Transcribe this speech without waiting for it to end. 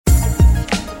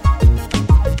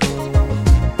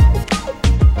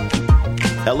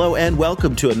Hello and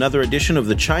welcome to another edition of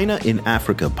the China in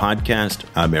Africa podcast.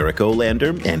 I'm Eric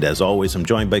Olander, and as always, I'm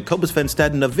joined by Cobus van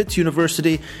Staden of Wits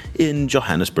University in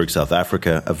Johannesburg, South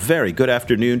Africa. A very good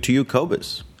afternoon to you,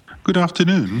 Cobus. Good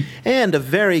afternoon. And a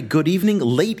very good evening,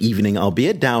 late evening,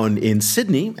 albeit, down in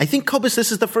Sydney. I think, Cobus,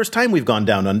 this is the first time we've gone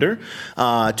down under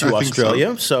to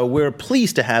Australia. So we're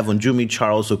pleased to have Onjumi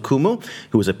Okumu,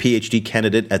 who is a PhD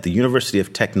candidate at the University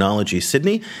of Technology,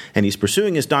 Sydney, and he's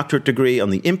pursuing his doctorate degree on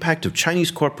the impact of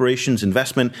Chinese corporations'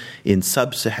 investment in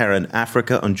sub-Saharan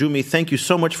Africa. Onjumi, thank you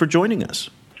so much for joining us.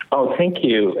 Oh, thank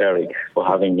you, Eric, for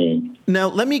having me. Now,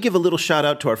 let me give a little shout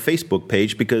out to our Facebook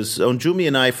page because Onjumi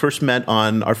and I first met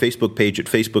on our Facebook page at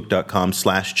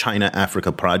facebook.com/China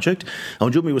Africa Project.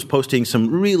 Onjumi was posting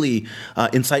some really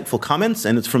insightful comments,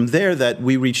 and it's from there that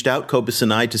we reached out, Cobus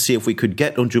and I, to see if we could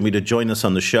get Onjumi to join us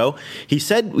on the show. He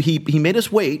said he made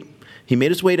us wait. He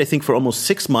made us wait, I think, for almost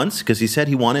 6 months because he said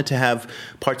he wanted to have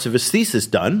parts of his thesis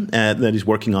done that he's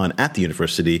working on at the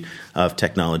University of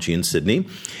Technology in Sydney.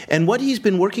 And what he's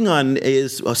been working on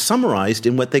is summarized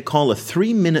in what they call a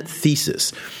 3-minute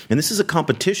thesis. And this is a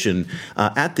competition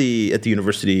at the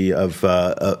University of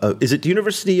is it the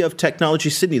University of Technology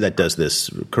Sydney that does this,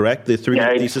 correct? The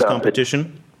 3-minute thesis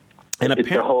competition? And it's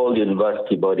the whole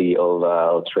university body of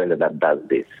Australia that does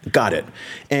this. Got it.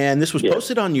 And this was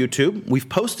posted on YouTube. We've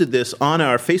posted this on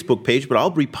our Facebook page, but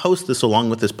I'll repost this along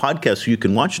with this podcast so you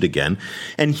can watch it again.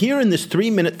 And here in this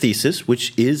 3-minute thesis,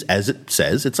 which is, as it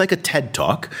says, it's like a TED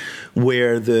Talk,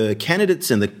 where the candidates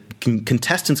and the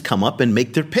contestants come up and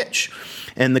make their pitch.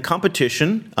 And the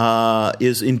competition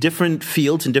is in different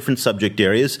fields, in different subject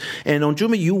areas. And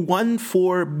Onjumi, you won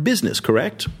for business,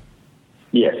 correct?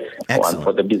 Yes, excellent. One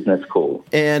for the business school.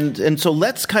 And so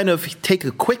let's kind of take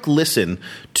a quick listen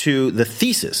to the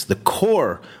thesis, the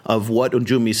core of what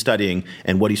Onjumi is studying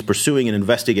and what he's pursuing and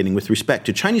investigating with respect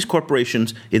to Chinese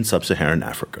corporations in sub-Saharan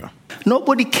Africa.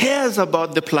 Nobody cares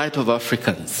about the plight of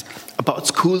Africans, about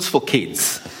schools for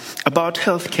kids, about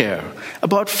healthcare,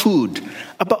 about food,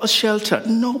 about shelter.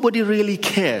 Nobody really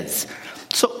cares.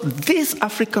 So this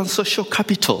African social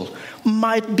capital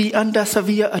might be under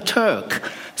severe attack.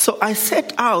 So I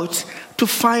set out to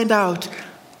find out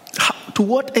to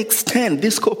what extent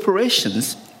these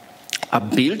corporations are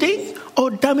building or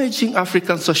damaging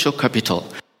African social capital.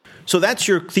 So that's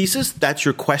your thesis, that's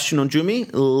your question, Onjumi.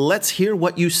 Let's hear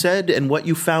what you said and what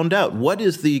you found out. What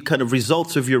is the kind of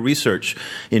results of your research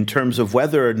in terms of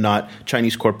whether or not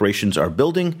Chinese corporations are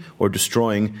building or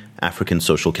destroying African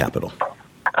social capital?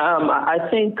 I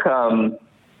think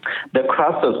the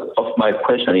crux of my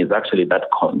question is actually that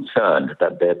concern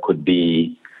that there could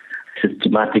be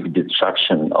systematic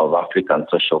destruction of African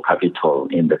social capital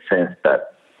in the sense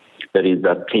that there is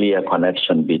a clear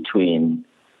connection between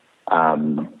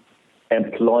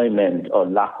employment or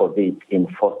lack of it in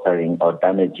fostering or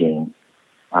damaging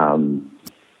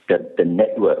the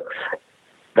networks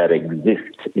that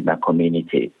exist in a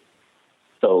community.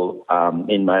 So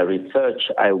in my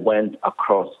research, I went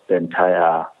across the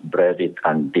entire breadth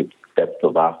and depth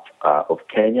of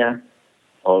Kenya,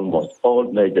 almost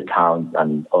all major towns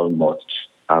and almost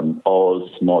all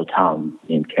small towns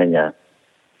in Kenya.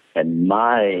 And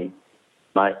my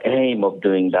aim of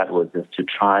doing that was just to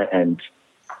try and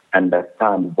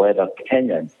understand whether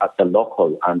Kenyans at the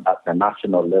local and at the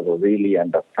national level really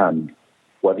understand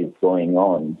what is going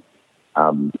on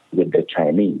with the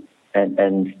Chinese.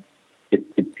 And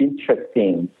it's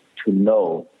interesting to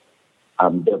know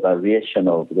the variation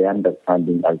of the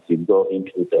understanding as you go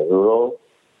into the rural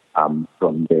from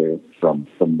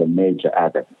the major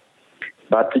urban.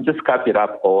 But to just cap it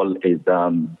up all is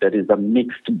there is a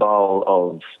mixed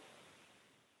bowl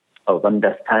of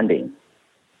understanding.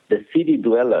 The city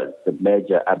dwellers, the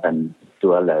major urban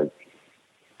dwellers,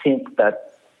 think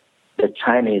that the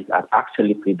Chinese are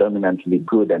actually predominantly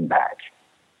good and bad.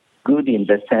 Good in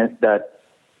the sense that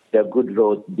there are good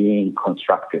roads being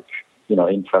constructed,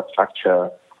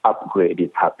 infrastructure upgrade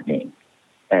is happening.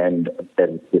 And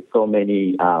there's so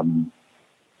many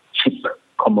cheap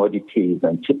commodities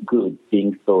and cheap goods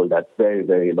being sold at very,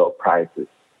 very low prices.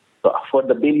 So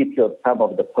affordability of some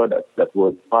of the products that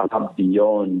was far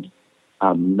beyond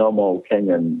normal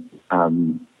Kenyan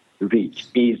reach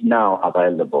is now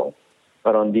available.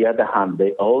 But on the other hand,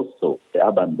 the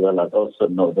urban dwellers also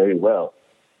know very well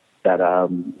that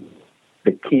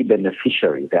the key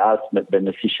beneficiary, the ultimate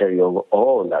beneficiary of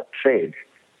all that trade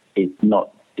is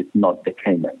not the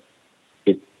Kenyan.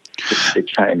 It's the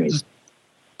Chinese.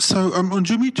 So,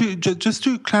 Onjumi, just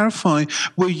to clarify,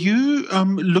 were you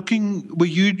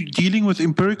dealing with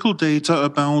empirical data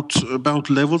about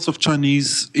levels of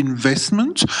Chinese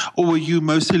investment, or were you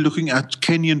mostly looking at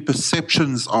Kenyan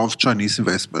perceptions of Chinese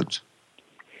investment?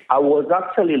 I was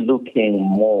actually looking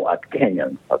more at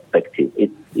Kenyan perspective.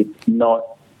 It's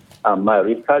not, my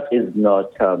research is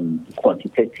not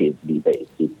quantitatively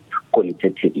based, it's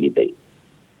qualitatively based.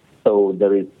 So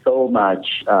there is so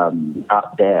much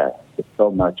out there, there's so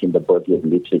much in the body of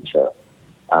literature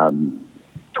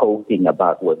talking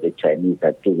about what the Chinese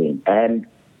are doing. And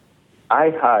I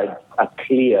had a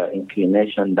clear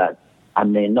inclination that I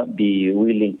may not be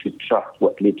willing to trust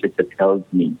what literature tells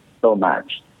me so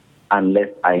much unless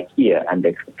I hear and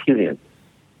experience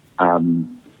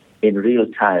in real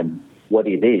time what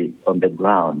it is on the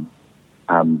ground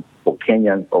for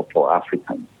Kenyans or for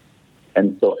Africans.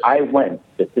 And so I went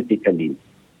specifically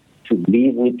to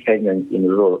live with Kenyans in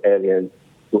rural areas,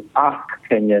 to ask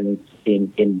Kenyans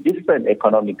in different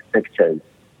economic sectors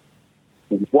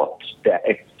what their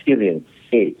experience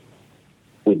is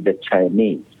with the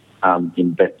Chinese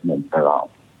investment around.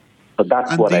 So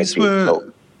that's and what these I did.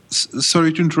 were.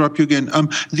 Sorry to interrupt you again.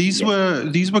 These were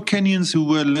Kenyans who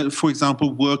were, for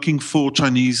example, working for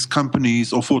Chinese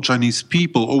companies or for Chinese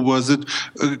people, or was it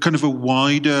kind of a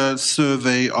wider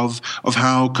survey of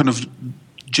how kind of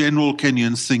general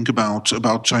Kenyans think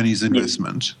about Chinese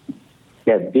investment?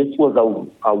 Yeah, this was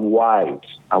a wide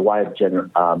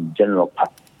general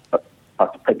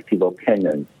perspective of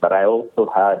Kenyans, but I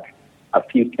also had a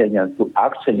few Kenyans who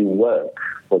actually work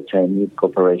for Chinese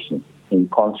corporations in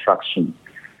construction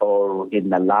or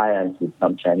in alliance with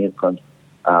some Chinese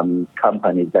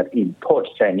companies that import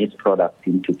Chinese products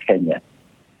into Kenya.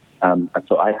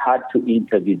 So I had to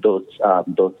interview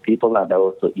those people, and I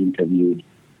also interviewed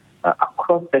a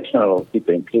cross-section of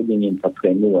people, including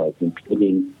entrepreneurs,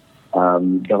 including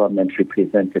government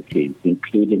representatives,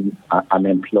 including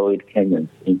unemployed Kenyans,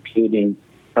 including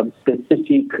some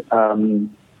specific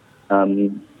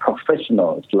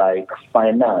professionals like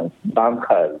finance,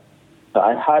 bankers. So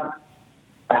I had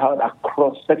a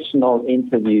cross-sectional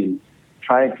interview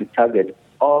trying to target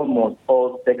almost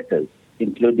all sectors,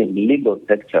 including legal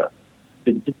sector,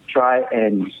 to just try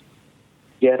and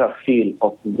get a feel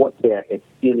of what their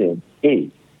experience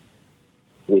is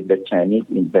with the Chinese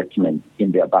investment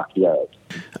in their backyard.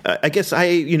 I guess your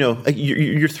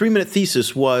 3-minute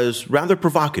thesis was rather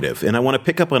provocative, and I want to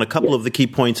pick up on a couple of the key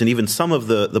points and even some of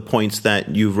the points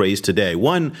that you've raised today.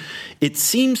 One, it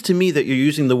seems to me that you're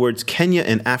using the words Kenya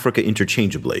and Africa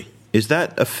interchangeably. Is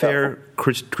that a fair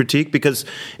critique? Because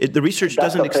the research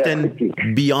doesn't extend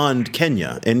beyond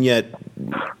Kenya, and yet...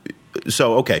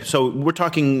 So we're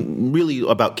talking really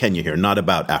about Kenya here, not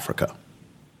Africa.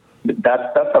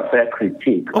 That's a fair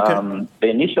critique. Okay. The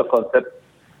initial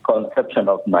conception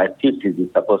of my thesis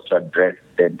is supposed to address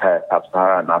the entire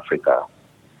sub-Saharan Africa.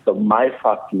 So my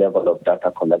first level of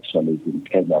data collection is in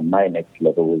Kenya. My next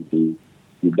level will be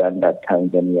Uganda,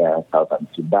 Tanzania, Southern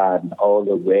Sudan, all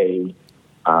the way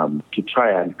to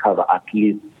try and cover at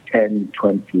least 10,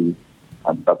 20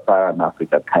 sub-Saharan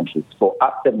Africa countries. So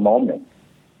at the moment,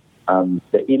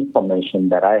 the information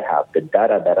that I have, the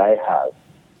data that I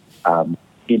have,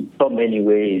 in so many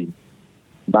ways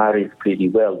marries pretty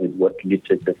well with what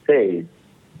literature says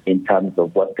in terms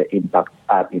of what the impacts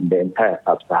are in the entire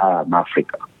sub-Saharan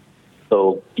Africa.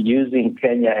 So using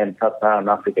Kenya and sub-Saharan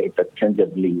Africa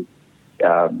interchangeably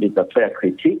is a fair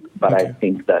critique, but I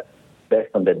think that based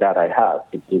on the data I have,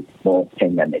 it is more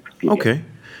Kenyan experience. Okay.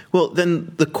 Well,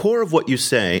 then the core of what you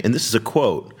say, and this is a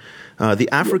quote, the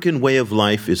African way of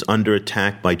life is under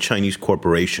attack by Chinese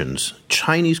corporations.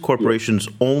 Chinese corporations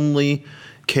only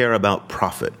care about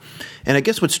profit. And I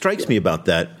guess what strikes me about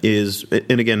that is,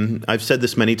 and again, I've said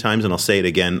this many times and I'll say it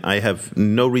again, I have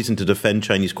no reason to defend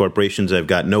Chinese corporations. I've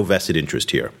got no vested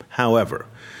interest here. However,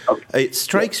 it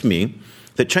strikes me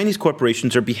that Chinese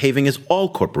corporations are behaving as all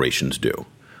corporations do.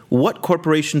 What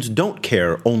corporations don't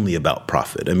care only about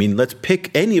profit? I mean, let's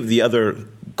pick any of the other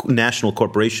national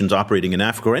corporations operating in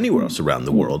Africa or anywhere else around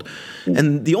the world,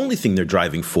 and the only thing they're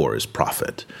driving for is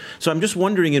profit. So I'm just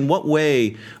wondering, in what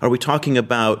way are we talking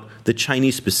about the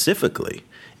Chinese specifically,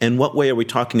 and what way are we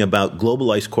talking about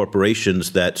globalized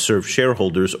corporations that serve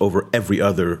shareholders over every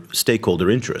other stakeholder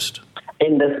interest?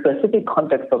 In the specific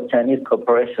context of Chinese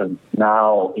corporations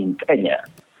now in Kenya,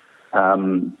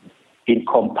 in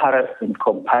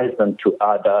comparison to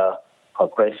other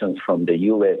corporations from the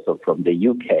US or from the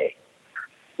UK,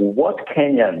 what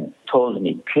Kenyan told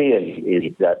me clearly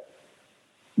is that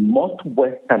most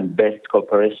Western-based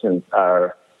corporations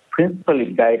are principally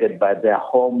guided by their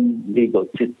home legal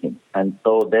system. And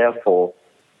so, therefore,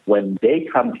 when they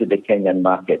come to the Kenyan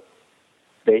market,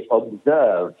 they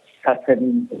observe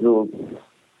certain rules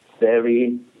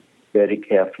very, very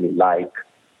carefully, like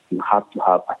you have to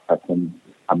have a certain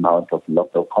amount of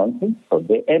local content, so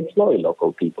they employ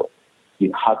local people.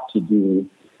 You have to do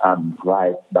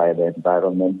right by the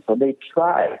environment. So they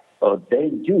try, or they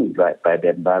do right by the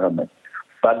environment.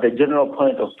 But the general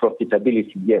point of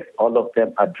profitability, yes, all of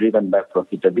them are driven by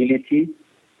profitability.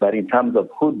 But in terms of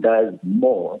who does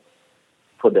more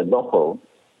for the local,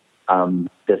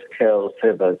 the scale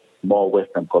favors more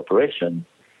Western corporations,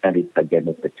 and it's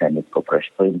against the Chinese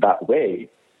corporation. So in that way,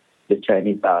 the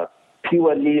Chinese are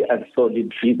purely and solely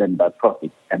driven by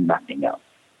profit and nothing else.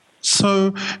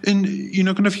 So, you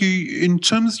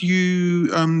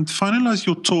finalize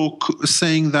your talk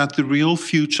saying that the real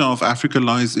future of Africa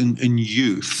lies in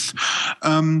youth.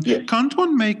 Yes. Can't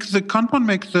one make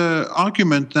the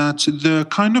argument that the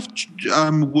kind of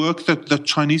work that the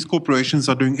Chinese corporations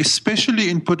are doing,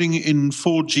 especially in putting in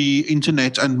 4G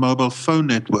internet and mobile phone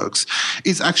networks,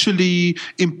 is actually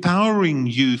empowering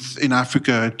youth in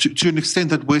Africa to an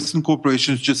extent that Western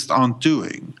corporations just aren't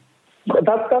doing?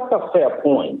 That's a fair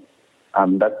point.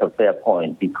 That's a fair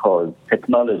point because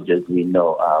technologies, we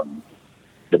know,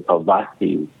 the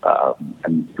pervasive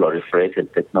and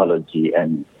proliferated technology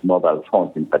and mobile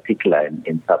phones in particular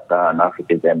in sub-Saharan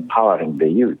Africa is empowering the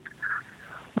youth.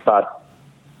 But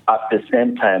at the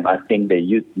same time, I think the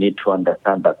youth need to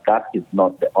understand that that is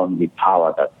not the only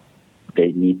power that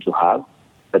they need to have,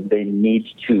 but they need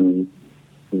to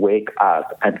wake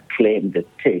up and claim the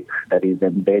stake that is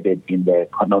embedded in the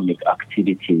economic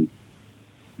activity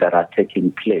that are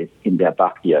taking place in their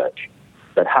backyard.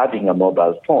 That having a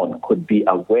mobile phone could be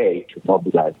a way to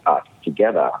mobilize us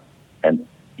together and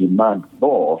demand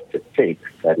more of the stake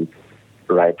that is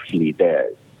rightfully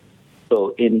theirs.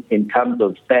 So in terms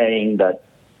of saying that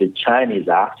the Chinese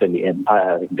are actually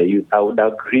empowering the youth, I would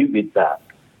agree with that.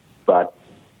 But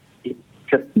it's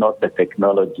just not the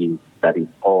technology that is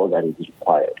all that is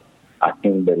required. I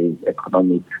think there is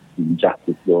economic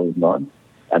injustice going on,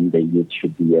 and the youth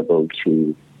should be able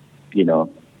to,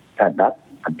 stand up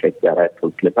and take their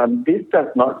rightful place. And this does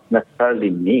not necessarily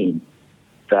mean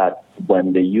that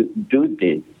when the youth do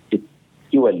this, it's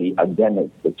purely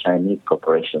against the Chinese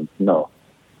corporations. No.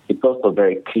 It's also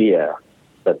very clear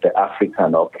that the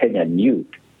African or Kenyan youth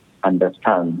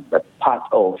understand that part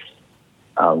of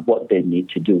what they need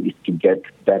to do is to get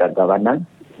better governance,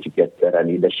 to get better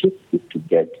leadership, is to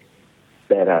get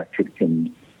better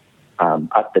systems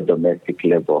at the domestic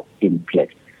level in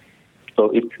place. So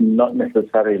it's not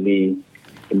necessarily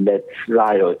let's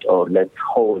riot or let's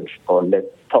hold or let's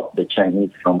stop the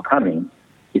Chinese from coming.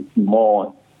 It's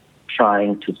more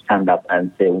trying to stand up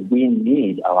and say we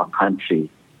need our country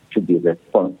to be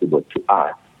responsible to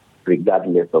us,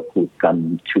 regardless of who's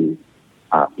coming to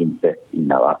invest in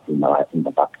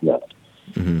the backyard.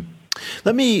 Mm-hmm.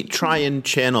 Let me try and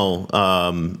channel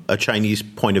a Chinese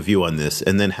point of view on this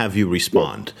and then have you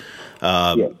respond.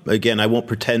 Yes. Again, I won't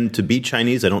pretend to be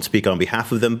Chinese. I don't speak on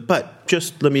behalf of them, but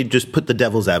let me put the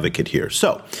devil's advocate here.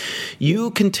 So you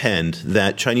contend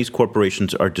that Chinese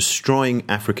corporations are destroying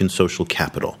African social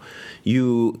capital.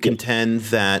 You contend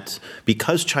that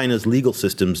because China's legal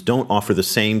systems don't offer the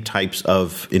same types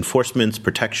of enforcements,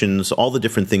 protections, all the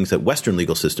different things that Western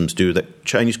legal systems do, that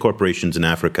Chinese corporations in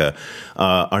Africa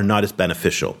are not as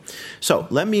beneficial. So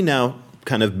let me now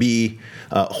kind of be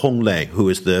Hong Lei, who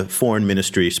is the foreign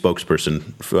ministry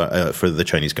spokesperson for the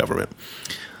Chinese government.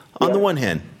 On the one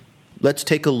hand, let's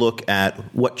take a look at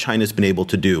what China's been able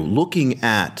to do, looking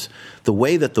at the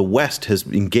way that the West has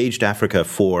engaged Africa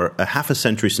for a half a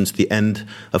century since the end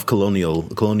of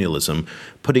colonialism,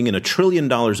 putting in $1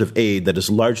 trillion of aid that has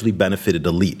largely benefited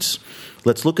elites.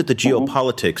 Let's look at the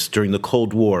geopolitics during the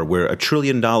Cold War, where $1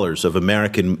 trillion of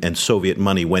American and Soviet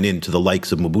money went into the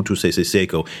likes of Mobutu Sese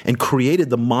Seko and created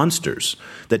the monsters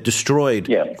that destroyed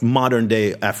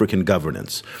modern-day African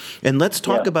governance. And let's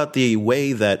talk about the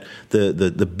way that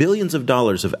the billions of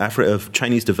dollars of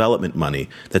Chinese development money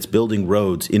that's building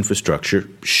roads, infrastructure,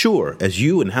 sure, as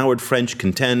you and Howard French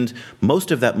contend,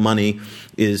 most of that money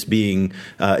is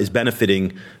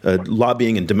benefiting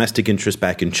lobbying and domestic interests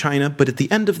back in China. But at the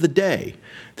end of the day,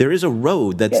 there is a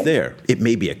road that's there. It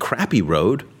may be a crappy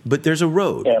road, but there's a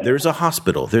road. There's a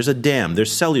hospital. There's a dam.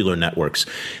 There's cellular networks.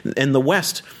 And the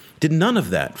West did none of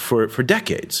that for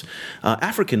decades.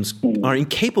 Africans are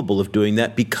incapable of doing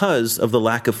that because of the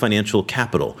lack of financial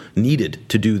capital needed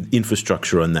to do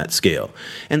infrastructure on that scale.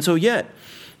 And so yet,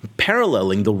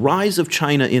 paralleling the rise of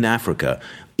China in Africa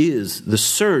is the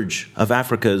surge of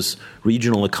Africa's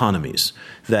regional economies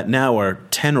that now are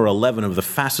 10 or 11 of the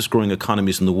fastest growing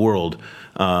economies in the world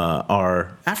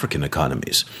are African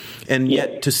economies. And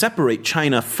yet to separate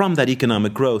China from that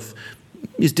economic growth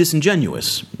is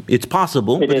disingenuous. It's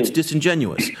possible, but it's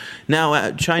disingenuous.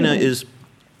 Now China is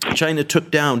China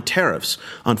took down tariffs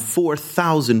on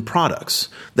 4,000 products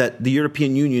that the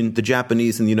European Union, the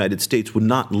Japanese, and the United States would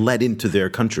not let into their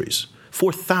countries.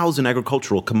 4,000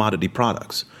 agricultural commodity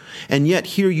products. And yet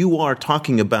here you are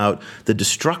talking about the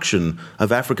destruction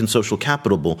of African social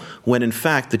capital when, in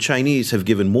fact, the Chinese have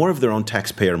given more of their own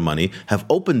taxpayer money, have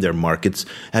opened their markets,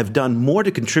 have done more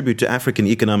to contribute to African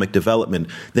economic development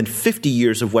than 50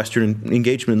 years of Western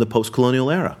engagement in the post-colonial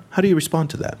era. How do you respond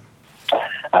to that?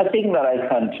 I think that I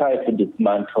can try to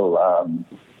dismantle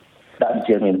that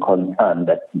genuine concern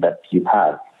that you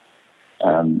have.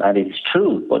 And it's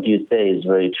true, what you say is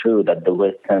very true, that the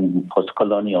Western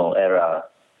post-colonial era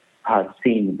has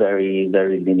seen very,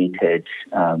 very limited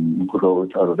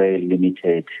growth or very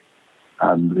limited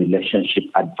relationship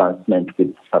advancement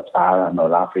with sub-Saharan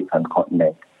or African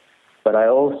continent. But I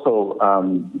also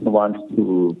want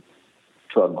to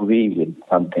agree with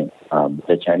something.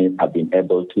 The Chinese have been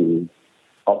able to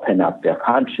open up their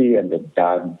country, and they've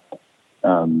done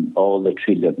all the $1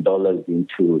 trillion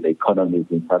into the economies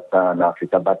in sub-Saharan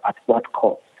Africa. But at what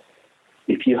cost?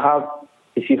 If you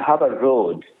have a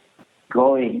road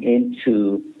going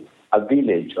into a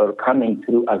village or coming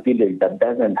through a village that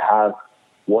doesn't have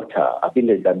water, a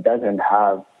village that doesn't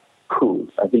have schools,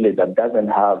 a village that doesn't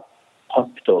have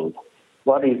hospitals,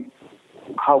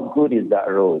 how good is that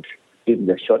road in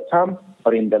the short term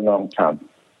or in the long term?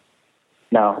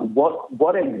 Now,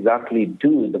 what exactly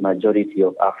do the majority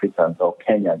of Africans or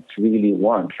Kenyans really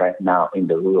want right now in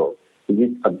the rural? Is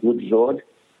it a good road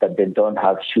that they don't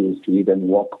have shoes to even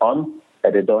walk on,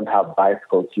 that they don't have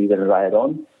bicycles to even ride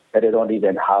on, that they don't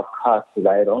even have cars to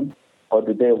ride on? Or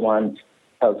do they want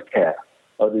health care?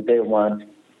 Or do they want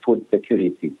food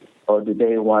security? Or do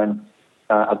they want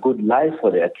a good life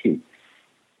for their kids?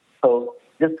 So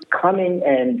just coming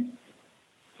and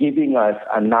giving us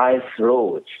a nice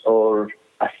road or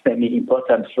a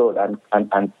semi-important road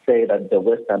and say that the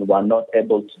Western were not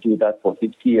able to do that for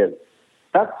 50 years,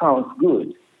 that sounds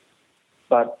good.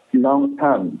 But long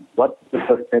term, what's the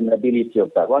sustainability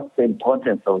of that? What's the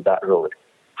importance of that road?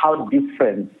 How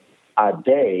different are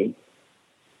they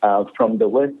from the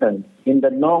Western in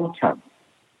the long term?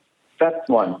 That's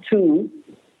one. Two,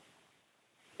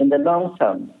 in the long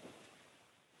term,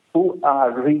 who are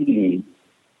really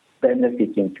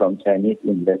benefiting from Chinese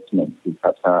investments in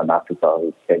Sub-Saharan Africa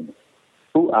or Kenya?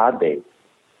 Who are they?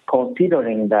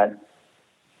 Considering that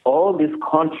all these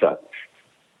contracts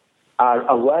are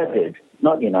awarded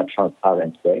not in a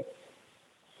transparent way,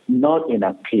 not in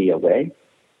a clear way.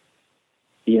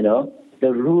 The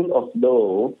rule of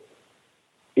law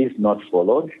is not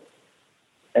followed.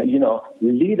 And,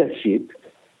 leadership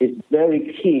is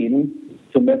very keen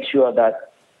to make sure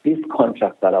that these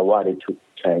contracts are awarded to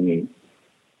Chinese.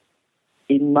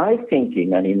 In my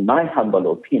thinking and in my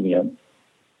humble opinion,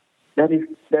 there is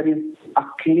a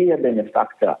clear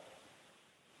benefactor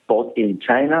both in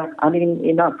China and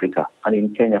in Africa and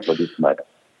in Kenya for this matter.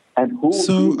 And who is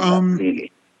that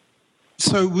really?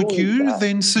 So would you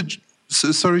then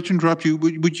sorry to interrupt you,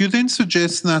 would you then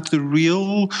suggest that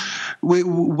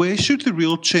where should the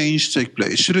real change take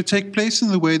place? Should it take place in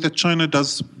the way that China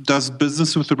does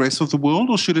business with the rest of the world,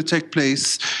 or should it take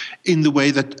place in the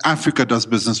way that Africa does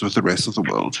business with the rest of the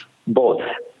world? Both.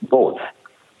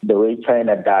 The way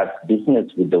China does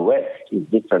business with the West is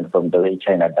different from the way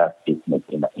China does business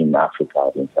in Africa,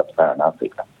 in Sub-Saharan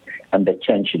Africa. And the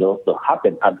change should also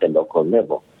happen at the local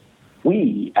level.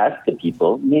 We, as the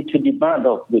people, need to demand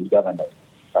of good governance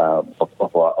of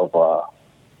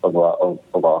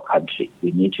our country. We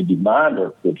need to demand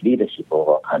of good leadership of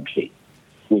our country.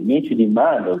 We need to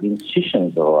demand of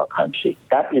institutions of our country.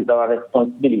 That is our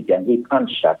responsibility, and we can't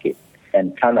shuck it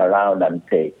and turn around and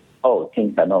say, "Oh,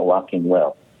 things are not working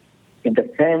well." In the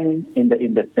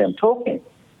same token,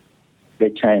 the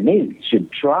Chinese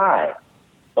should try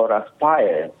or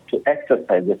aspire to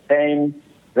exercise the same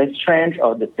restraint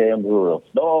or the same rule of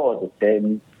law or the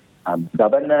same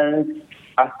governance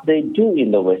as they do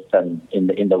in the Western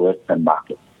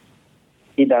market.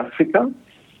 In Africa,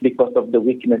 because of the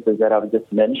weaknesses that I've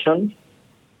just mentioned,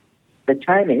 the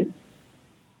Chinese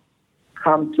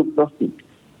come to profit.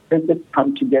 They just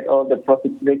come to get all the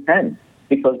profits they can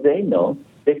because they know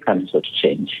they can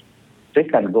change. They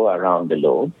can go around the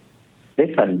law.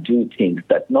 They can do things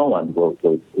that no one will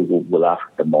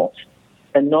ask them of.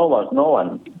 And no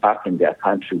one back in their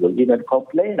country will even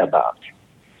complain about.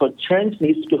 So change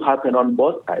needs to happen on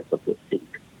both sides of the stick,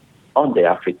 on the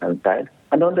African side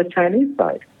and on the Chinese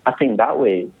side. I think that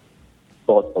way,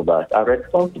 both of us are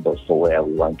responsible for where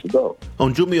we want to go.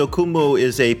 Onjumi Okumu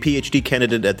is a PhD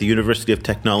candidate at the University of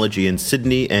Technology in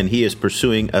Sydney, and he is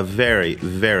pursuing a very,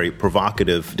 very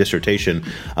provocative dissertation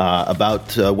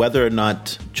about whether or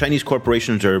not Chinese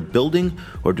corporations are building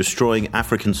or destroying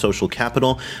African social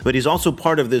capital. But he's also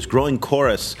part of this growing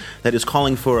chorus that is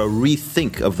calling for a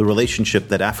rethink of the relationship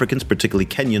that Africans, particularly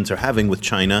Kenyans, are having with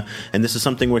China. And this is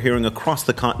something we're hearing across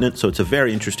the continent, so it's a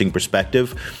very interesting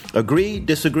perspective. Agree,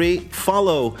 disagree?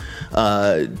 Follow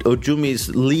Onjumi's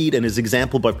lead and his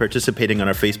example by participating on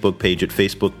our Facebook page at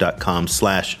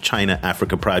facebook.com/China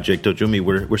Africa Project. Onjumi,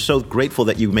 we're so grateful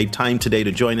that you made time today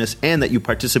to join us and that you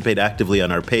participate actively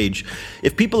on our page.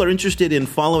 If people are interested in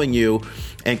following you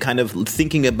and kind of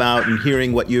thinking about and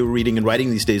hearing what you're reading and writing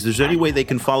these days, is there any way they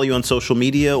can follow you on social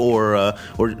media or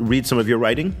read some of your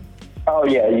writing? Oh,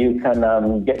 yeah, you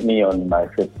can get me on my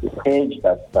Facebook page,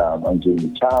 that's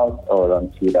Onjumi Charles, or on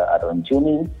Twitter at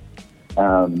Onjumi.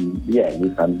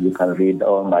 You can read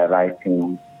all my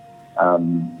writings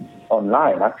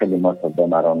online. Actually, most of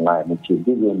them are online. If you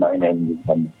Google my name,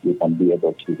 you can be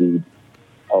able to read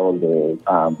all the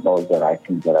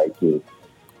writings that I do.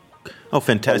 Oh,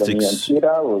 fantastic. Follow me on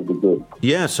Twitter will be good.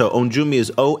 Yeah, so Onjumi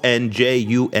is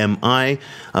Onjumi,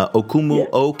 Okumu,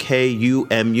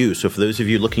 Okumu. So for those of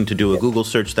you looking to do a Google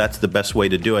search, that's the best way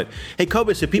to do it. Hey,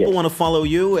 Kobus, if people want to follow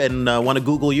you and want to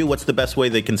Google you, what's the best way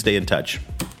they can stay in touch?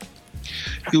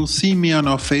 You'll see me on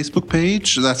our Facebook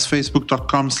page. That's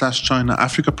facebook.com/China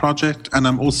Africa Project. And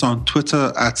I'm also on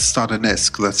Twitter at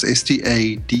Stadenesque. That's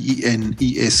STADENESQUE.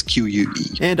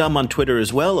 And I'm on Twitter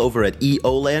as well, over at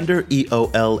EOLander,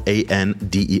 EOLANDER,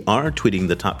 tweeting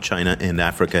the top China and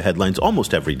Africa headlines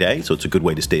almost every day. So it's a good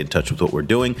way to stay in touch with what we're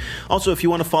doing. Also, if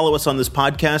you want to follow us on this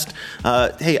podcast,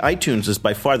 hey, iTunes is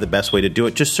by far the best way to do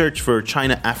it. Just search for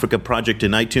China Africa Project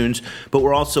in iTunes. But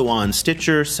we're also on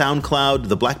Stitcher, SoundCloud,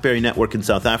 the BlackBerry Network in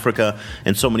South Africa,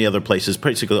 and so many other places,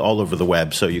 basically all over the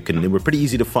web. So we're pretty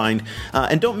easy to find.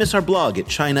 And don't miss our blog at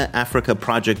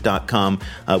ChinaAfricaProject.com.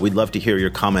 We'd love to hear your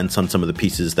comments on some of the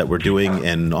pieces that we're doing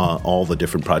and all the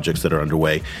different projects that are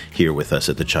underway here with us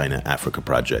at the China Africa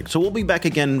Project. So we'll be back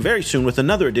again very soon with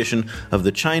another edition of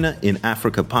the China in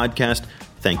Africa podcast.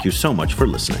 Thank you so much for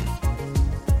listening.